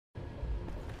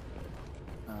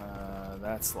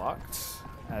That's locked,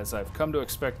 as I've come to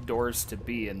expect doors to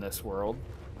be in this world.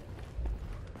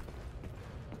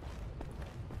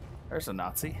 There's a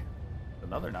Nazi.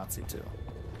 Another Nazi, too.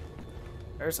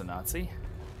 There's a Nazi.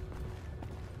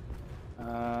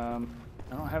 I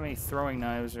don't have any throwing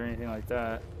knives or anything like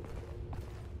that.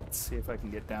 Let's see if I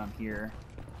can get down here.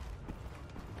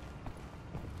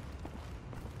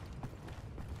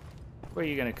 Where are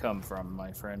you gonna come from,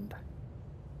 my friend?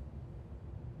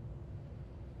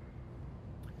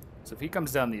 So if he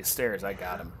comes down these stairs, I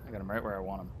got him. I got him right where I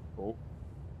want him. Oh.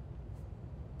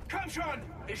 Komm schon!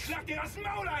 Ich schlag dir das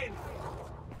Maul ein!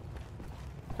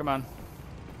 Come on.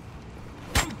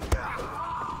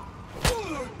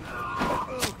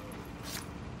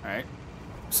 Alright.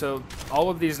 So, all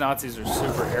of these Nazis are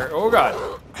super air. Oh god!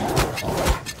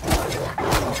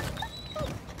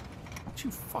 Where'd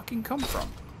you fucking come from?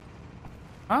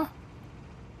 Huh?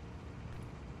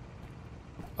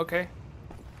 Okay.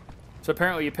 So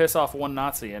apparently you piss off one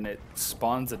Nazi and it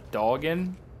spawns a dog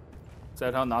in? Is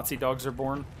that how Nazi dogs are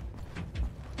born?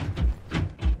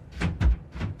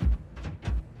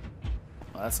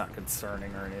 Well, that's not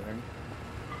concerning or anything.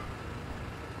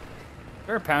 Is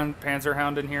there a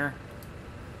Panzerhound in here?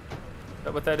 Is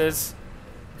that what that is?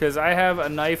 Because I have a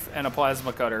knife and a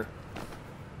plasma cutter.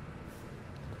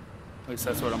 At least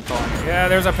that's what I'm calling it. Yeah,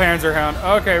 there's a Panzerhound.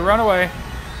 Okay, run away.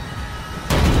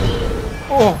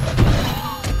 Oh!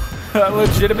 That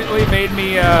legitimately made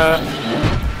me,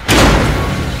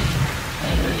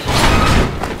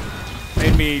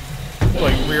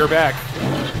 like, rear back.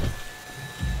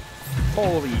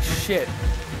 Holy shit.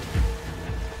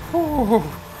 Whew.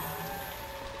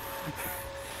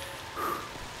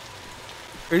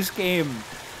 This game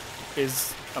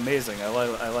is amazing. I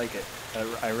like it.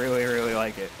 I really, really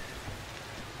like it.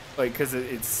 Like, because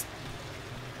it's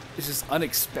just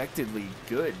unexpectedly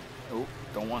good. Oh,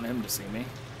 don't want him to see me.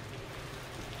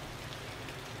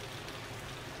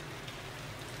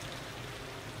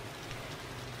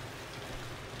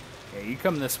 Yeah, you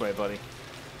come this way, buddy.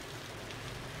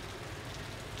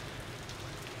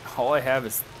 All I have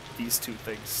is these two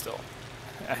things still.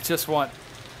 I just want...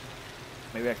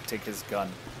 Maybe I can take his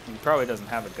gun. He probably doesn't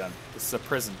have a gun. This is a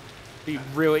prison. Be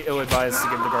really ill-advised to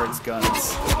give the guards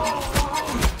guns.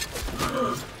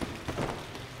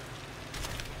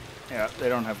 Yeah, they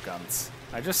don't have guns.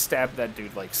 I just stabbed that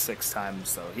dude like 6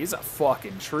 times, though. He's a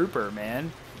fucking trooper,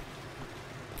 man.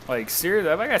 Like, seriously,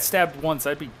 if I got stabbed once,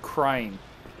 I'd be crying.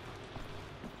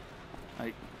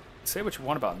 Like, say what you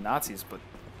want about Nazis, but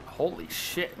holy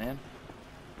shit, man.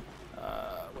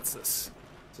 What's this?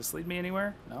 Does this lead me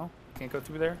anywhere? No? Can't go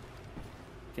through there?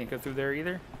 Can't go through there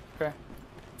either? Okay.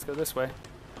 Let's go this way.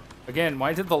 Again,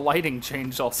 why did the lighting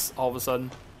change all of a sudden?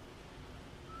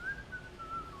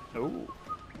 Oh.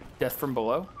 Death from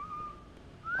below?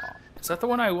 Oh. Is that the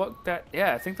one I looked at?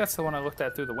 Yeah, I think that's the one I looked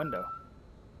at through the window.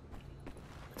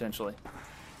 Potentially.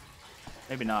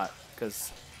 Maybe not,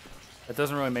 because that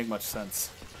doesn't really make much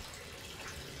sense.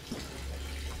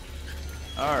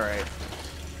 Alright.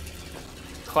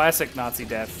 Classic Nazi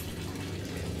death.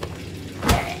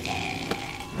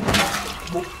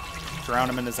 Drown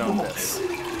him in his own piss.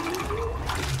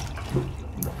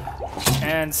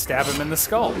 And stab him in the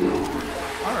skull.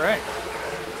 Alright.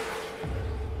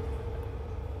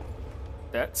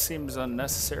 That seems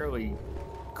unnecessarily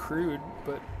crude,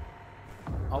 but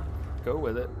I'll go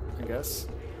with it, I guess.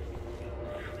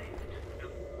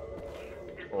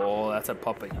 Oh, that's a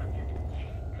puppy.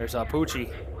 There's a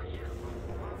Poochie.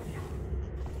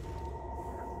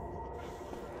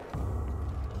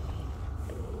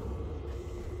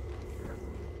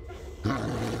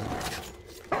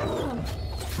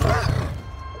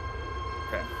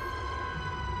 Okay.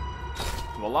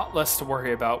 A lot less to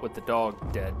worry about with the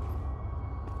dog dead.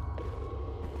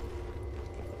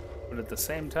 But at the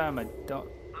same time, I don't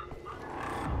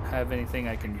have anything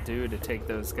I can do to take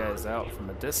those guys out from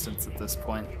a distance at this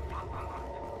point.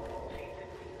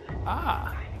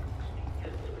 Ah!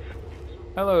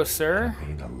 Hello, sir.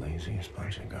 Be the laziest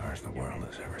bunch of guards the world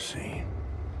has ever seen.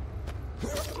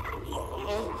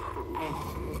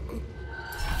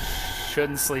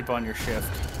 Shouldn't sleep on your shift.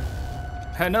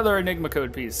 Another Enigma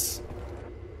code piece.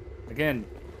 Again,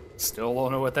 still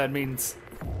don't know what that means.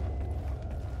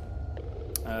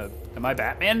 Am I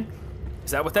Batman?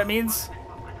 Is that what that means?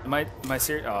 Am I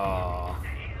serious? Oh,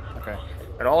 okay.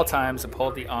 At all times,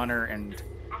 uphold the honor and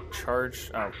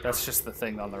charge. Oh, that's just the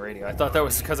thing on the radio. I thought that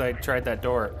was because I tried that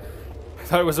door. I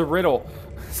thought it was a riddle.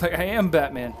 It's like, I am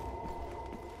Batman.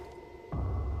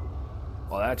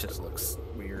 Well, that just looks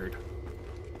weird.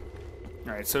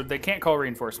 Alright, so they can't call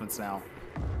reinforcements now.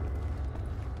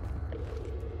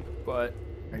 But,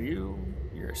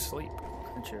 you're asleep.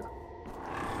 Aren't you?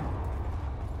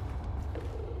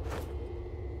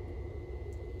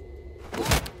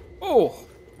 Oh!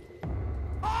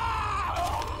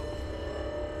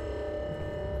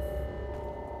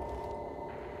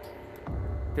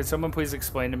 Could someone please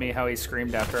explain to me how he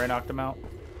screamed after I knocked him out?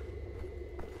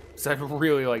 Because I'd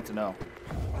really like to know.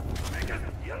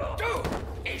 Du!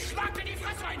 Ich schlag dir die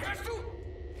Fresse ein, hörst du?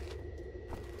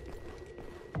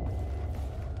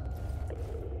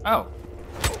 Oh.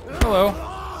 Hello.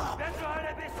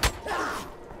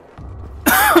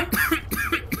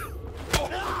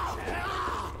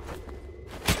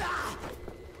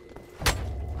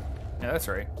 Yeah, that's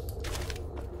right.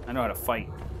 I know how to fight.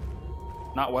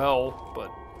 Not well,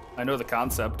 but I know the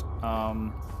concept.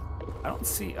 I don't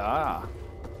see... Ah.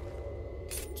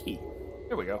 Key.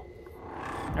 There we go.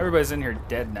 Everybody's in here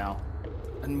dead now.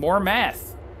 And more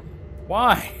math.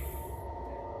 Why?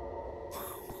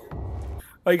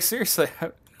 Like, seriously,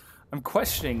 I'm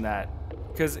questioning that.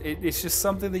 Because it's just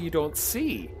something that you don't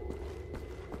see.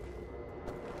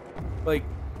 Like,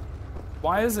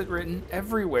 why is it written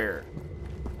everywhere?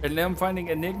 And now I'm finding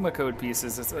Enigma code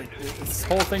pieces. It's like, this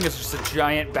whole thing is just a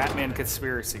giant Batman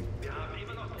conspiracy.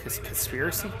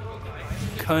 Conspiracy?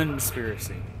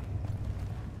 Conspiracy.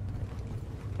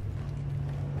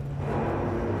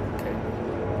 Okay.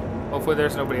 Hopefully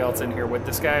there's nobody else in here with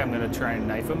this guy. I'm gonna try and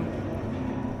knife him.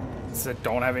 Since I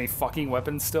don't have any fucking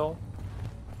weapons still.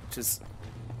 Which is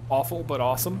awful, but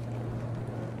awesome.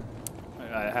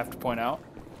 I have to point out.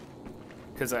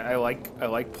 Because I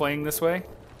like playing this way.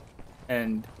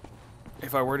 And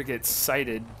if I were to get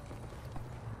sighted,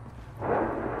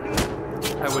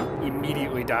 I would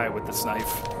immediately die with this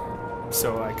knife.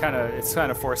 So it's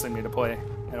kind of forcing me to play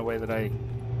in a way that I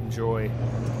enjoy.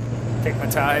 Take my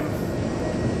time,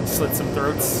 slit some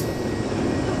throats.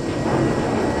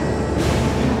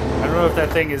 I don't know if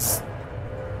that thing is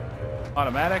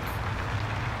automatic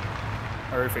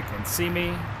or if it can see me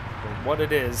or what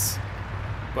it is,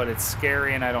 but it's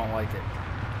scary and I don't like it.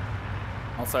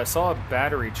 Also, I saw a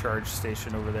battery charge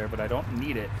station over there, but I don't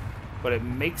need it. But it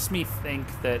makes me think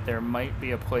that there might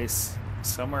be a place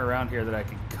somewhere around here that I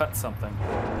could cut something.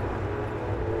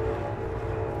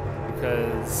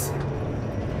 Because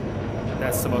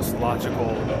that's the most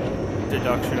logical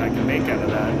deduction I can make out of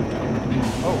that.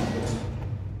 Oh.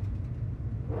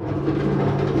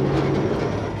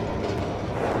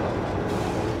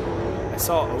 I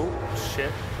saw... Oh,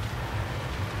 shit.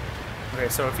 Okay,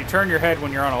 so if you turn your head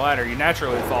when you're on a ladder, you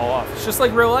naturally fall off. It's just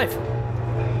like real life.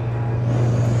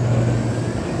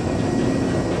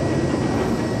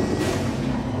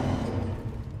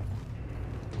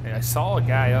 Hey, I saw a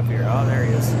guy up here. Oh, there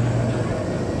he is.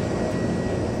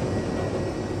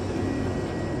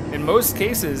 In most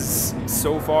cases,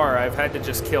 so far, I've had to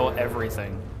just kill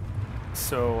everything.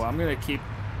 So I'm going to keep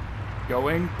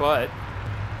going, but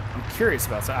I'm curious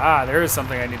about something. Ah, there is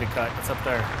something I need to cut. It's up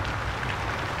there.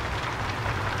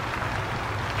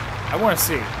 I want to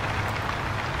see.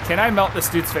 Can I melt this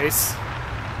dude's face?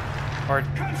 Or...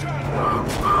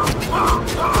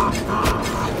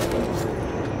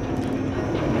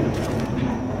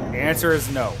 The answer is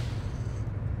no.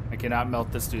 I cannot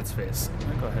melt this dude's face. I'm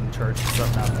gonna go ahead and charge this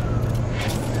up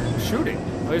now.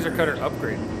 Shooting. Laser cutter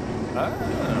upgrade. Ah.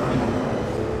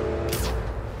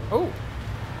 Oh.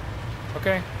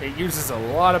 Okay. It uses a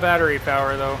lot of battery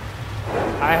power, though.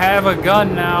 I have a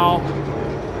gun now.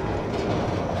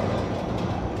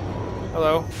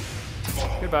 Hello.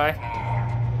 Goodbye.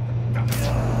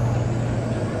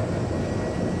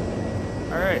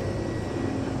 Alright.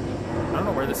 I don't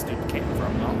know where this dude came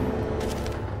from, though.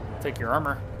 Take your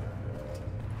armor.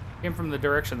 Came from the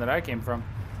direction that I came from.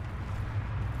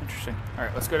 Interesting.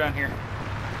 Alright, let's go down here.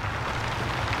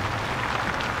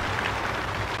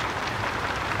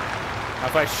 Now,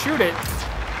 if I shoot it,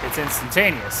 it's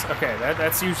instantaneous. Okay,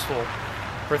 that's useful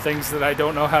for things that I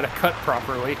don't know how to cut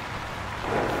properly.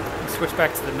 Switch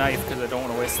back to the knife because I don't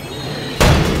want to waste it.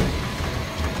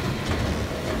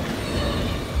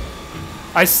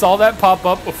 I saw that pop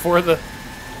up before the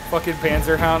fucking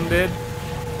Panzerhound did,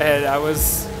 and I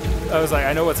was like,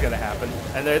 I know what's gonna happen,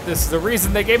 and this is the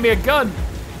reason they gave me a gun.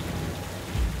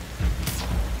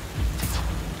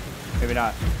 Maybe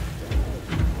not.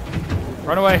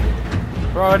 Run away!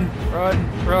 Run!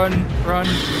 Run! Run! Run! Run!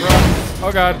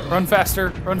 Oh god! Run faster!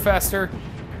 Run faster!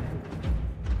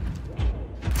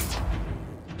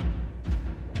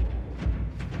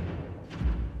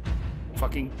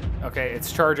 Fucking... Okay,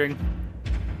 it's charging.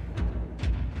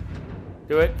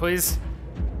 Do it, please.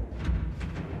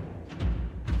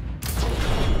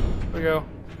 Here we go.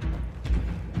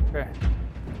 Okay.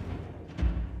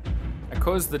 I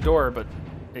closed the door, but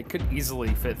it could easily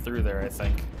fit through there, I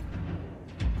think.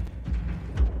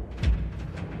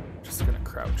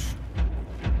 crouch.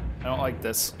 I don't like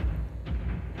this.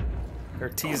 They're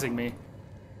teasing me.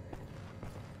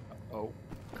 Oh,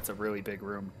 that's a really big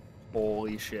room.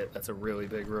 Holy shit, that's a really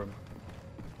big room.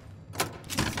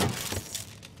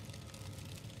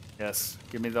 Yes,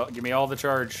 give me all the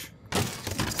charge.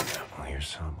 Well, here's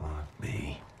cell block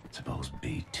B. Suppose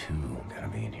B2 gotta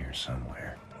be in here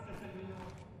somewhere.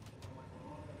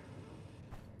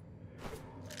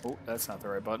 Oh, that's not the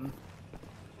right button.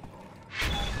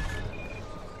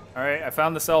 Alright, I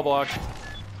found the cell block.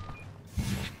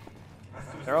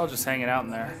 They're all just hanging out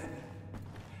in there.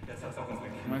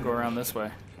 I'm gonna go around this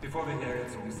way. Bevor wir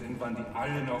hergezogen sind, waren die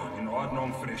alle noch in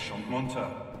Ordnung, frisch und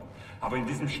munter. Aber in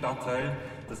diesem Stadtteil,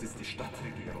 das ist die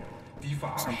Stadtregierung, die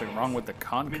verarscht Something wrong with the mit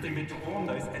concrete. dem Beton,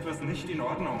 da ist etwas nicht in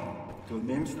Ordnung. Du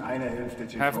nimmst eine Hälfte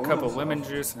Half a cup of lemon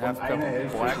juice and half a cup eine of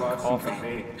Hälfte black schwarzen coffee.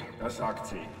 Kaffee. Das sagt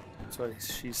sie. That's what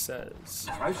she says.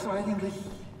 Treibst du eigentlich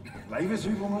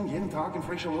Leibesübungen jeden Tag in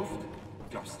frischer Luft?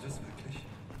 Glaubst du das wirklich?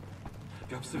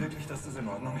 Glaubst du wirklich, dass das in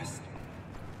Ordnung ist?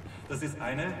 Das ist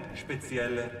eine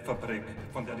spezielle Fabrik,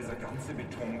 von der dieser ganze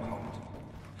Beton kommt.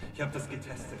 Ich habe das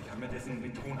getestet, ich habe mir dessen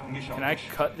Beton angeschaut. Can I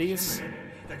cut these?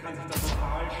 Der kann sich da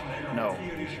total schnell und No.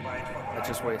 tierisch weit I verbreiten.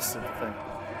 just wasted the thing.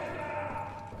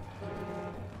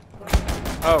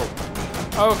 Oh.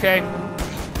 Okay.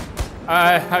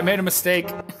 I made a mistake.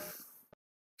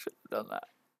 Should have done that.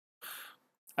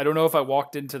 I don't know if I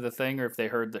walked into the thing or if they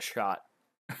heard the shot.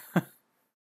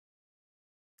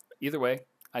 Either way,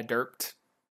 I derped.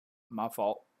 My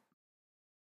fault.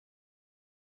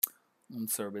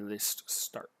 Unserviceable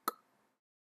Stark.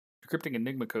 Decrypting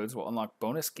Enigma codes will unlock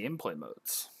bonus gameplay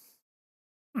modes.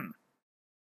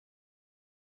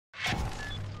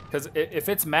 Because if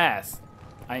it's math,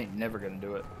 I ain't never gonna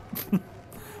do it.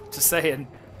 Just saying.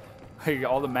 Like,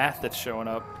 all the math that's showing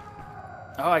up.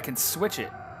 Oh, I can switch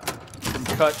it from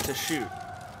cut to shoot.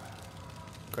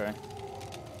 Okay.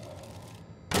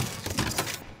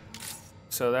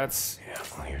 So that's. Yeah,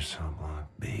 well, here's cell block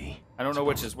B. I don't know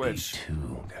which is which.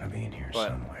 B2 gotta be in here But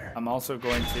somewhere. I'm also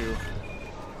going to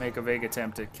make a vague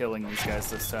attempt at killing these guys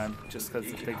this time, just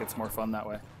because I think it's more fun that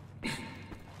way.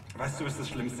 Weißt du, was das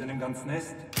Schlimmste in dem Ganzen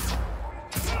ist?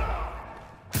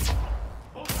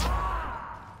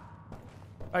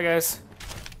 Hi guys.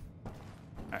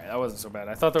 Alright, that wasn't so bad.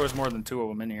 I thought there was more than 2 of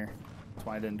them in here. That's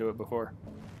why I didn't do it before.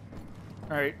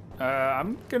 Alright,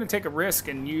 I'm gonna take a risk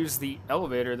and use the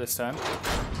elevator this time.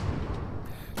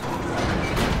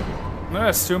 I'm gonna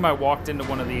assume I walked into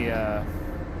one of the,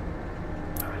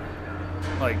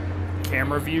 like,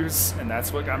 camera views, and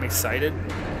that's what got me excited,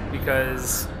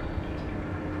 because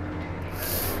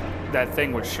that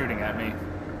thing was shooting at me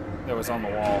that was on the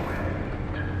wall.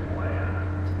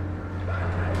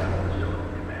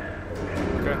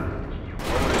 Okay.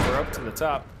 Well, we're up to the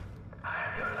top.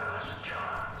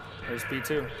 There's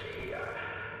B2.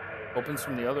 Opens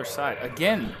from the other side.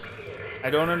 Again, I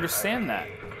don't understand that.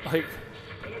 Like,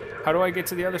 how do I get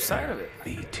to the other side of it?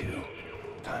 B2.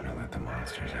 Time to let the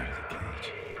monsters out of the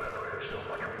cage.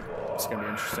 It's gonna be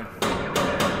interesting.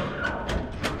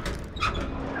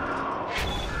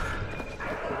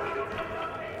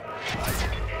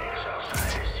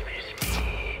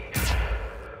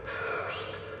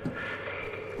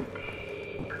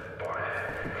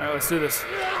 Alright, let's do this.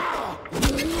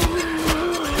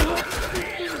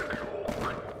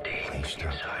 Please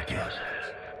stop again.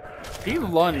 He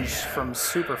lunged from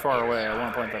super far away, I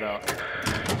want to point that out.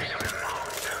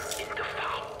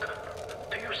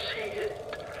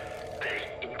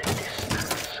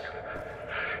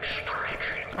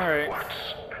 Alright.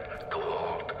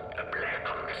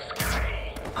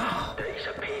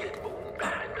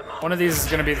 One of these is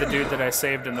going to be the dude that I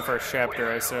saved in the first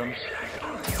chapter, I assume.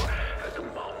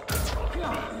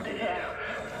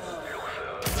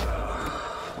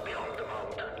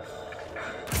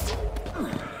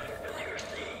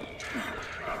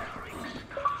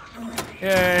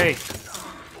 Yay!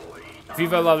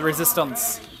 Viva la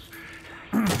resistance!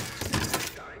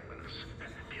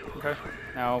 Okay,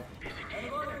 now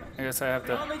I guess I have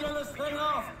to. Is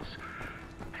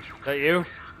that you? Is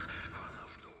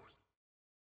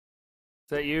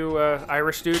that you,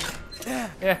 Irish dude?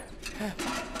 Yeah.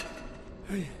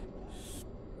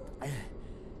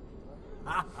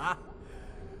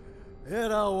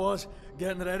 Here I was,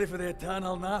 getting ready for the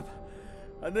eternal nap.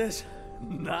 And this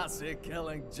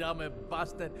Nazi-killing jammy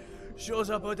bastard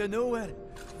shows up out of nowhere.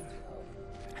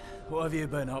 What have you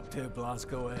been up to,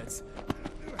 Blazkowicz?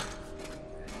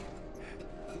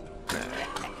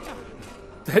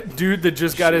 That dude that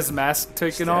just got his mask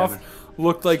taken off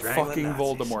looked like Strangling fucking Nazis.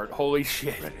 Voldemort. Holy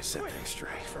shit. Ready to set things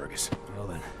straight, Fergus. Well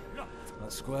then,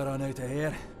 let's square on out of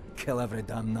here. Kill every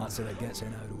damn Nazi that gets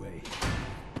in our way.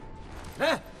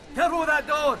 Eh? Careful with that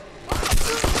door!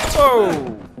 Whoa!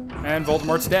 And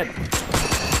Voldemort's dead.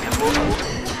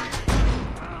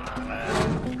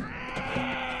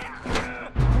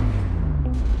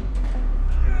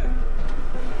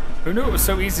 Who knew it was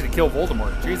so easy to kill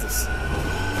Voldemort? Jesus.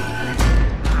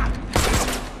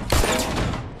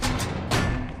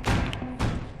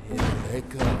 Here they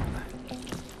come.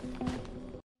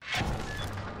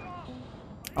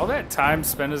 All that time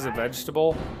spent as a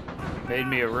vegetable made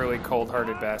me a really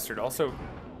cold-hearted bastard. Also,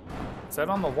 is that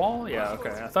on the wall? Yeah,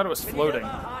 okay. I thought it was floating.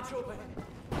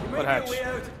 What hatch?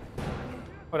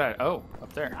 What hatch? Oh,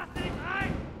 up there.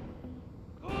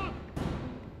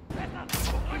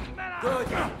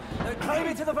 Good. Now climb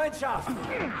into the vent shaft. You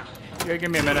gotta give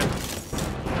me a minute.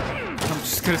 I'm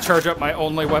just gonna charge up my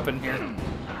only weapon here.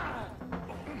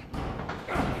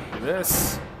 Do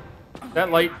this. That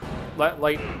light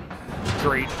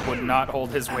grate would not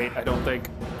hold his weight, I don't think.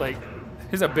 Like,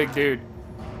 he's a big dude.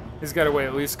 He's gotta weigh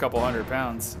at least a couple 100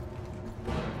 pounds.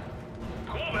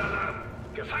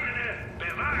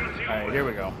 Alright, here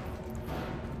we go.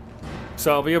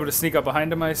 So I'll be able to sneak up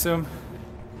behind him, I assume.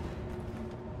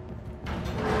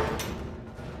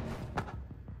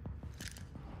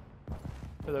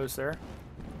 Are those there?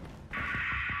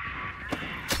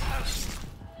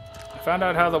 I found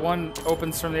out how the one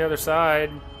opens from the other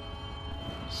side.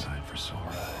 Sign for sore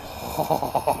eyes.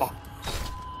 Oh,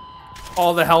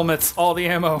 all the helmets, all the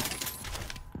ammo.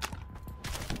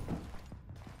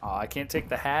 Oh, I can't take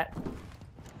the hat.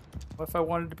 What if I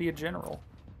wanted to be a general?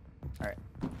 All right.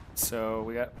 So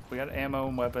we got ammo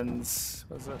and weapons.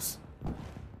 What's this?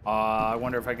 I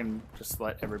wonder if I can just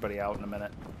let everybody out in a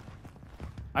minute.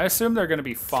 I assume they're gonna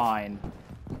be fine.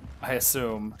 I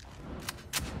assume.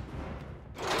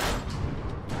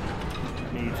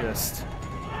 Let me just.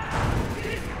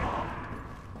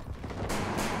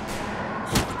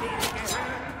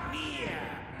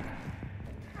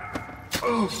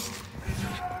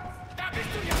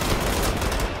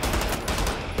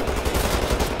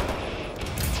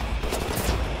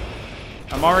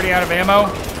 I'm already out of ammo.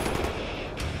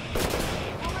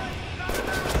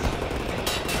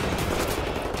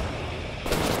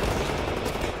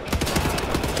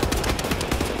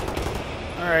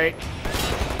 Alright.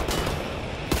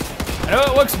 I know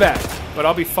it looks bad, but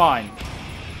I'll be fine.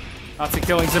 Nazi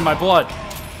killing's in my blood.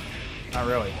 Not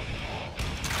really.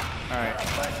 Alright.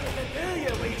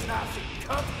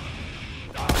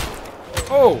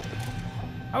 Oh!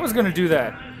 I was gonna do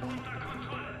that.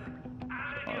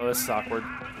 Oh, this is awkward.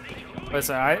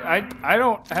 Listen, I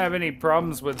don't have any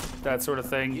problems with that sort of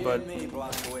thing, but you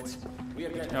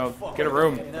know, get a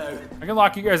room. I can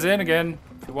lock you guys in again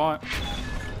if you want.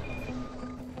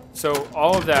 So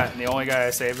all of that, and the only guy I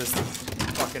save is the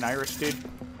fucking Irish dude.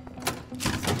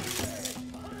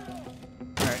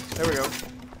 All right, there we go.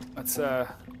 Let's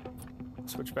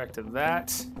switch back to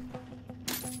that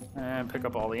and pick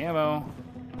up all the ammo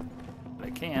that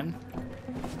I can.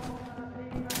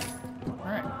 All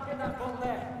right.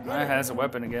 That has a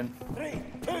weapon again. 3,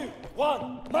 2,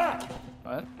 1, mark!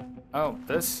 What? Oh,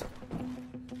 this?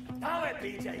 Damn it,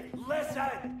 BJ,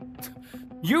 listen!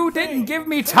 You didn't give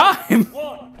me time!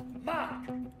 1, mark!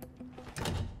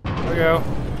 There we go.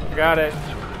 I got it.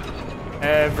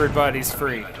 Everybody's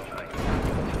free.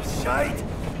 Shite!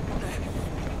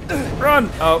 Run!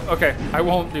 Oh, okay. I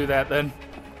won't do that then.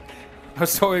 I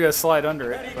was totally gonna slide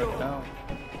under it, but no.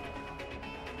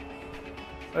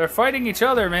 They're fighting each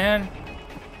other, man.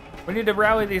 We need to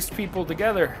rally these people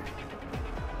together.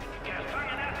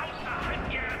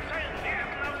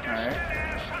 Alright.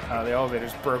 Oh, the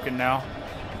elevator's broken now.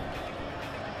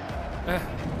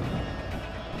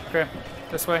 Okay,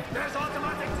 this way. There's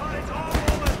automatic turrets all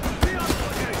over! Be on the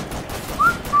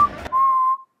lookout!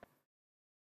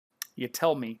 You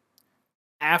tell me.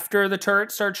 After the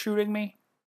turret starts shooting me?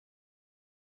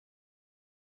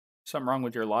 Something wrong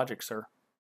with your logic, sir.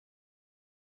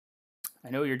 I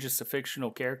know you're just a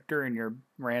fictional character and you're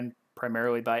ran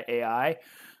primarily by AI,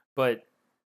 but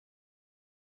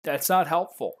that's not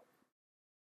helpful.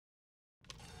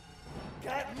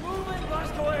 Get moving,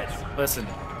 Blazkowicz! Listen,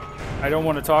 I don't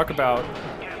want to talk about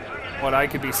what I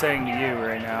could be saying to you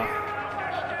right now.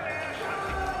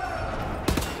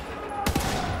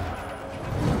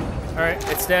 Alright,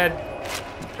 it's dead.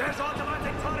 There's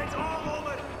automatic turrets all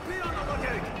over! Be on the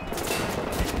lookout!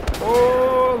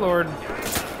 Oh, Lord.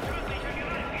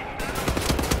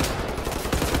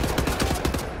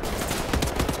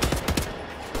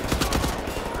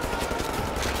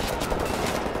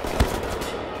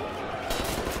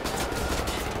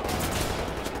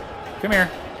 Come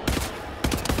here.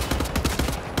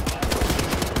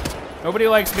 Nobody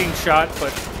likes being shot,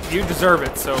 but you deserve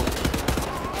it, so...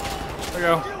 There we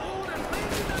go.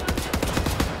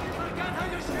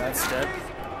 That's dead.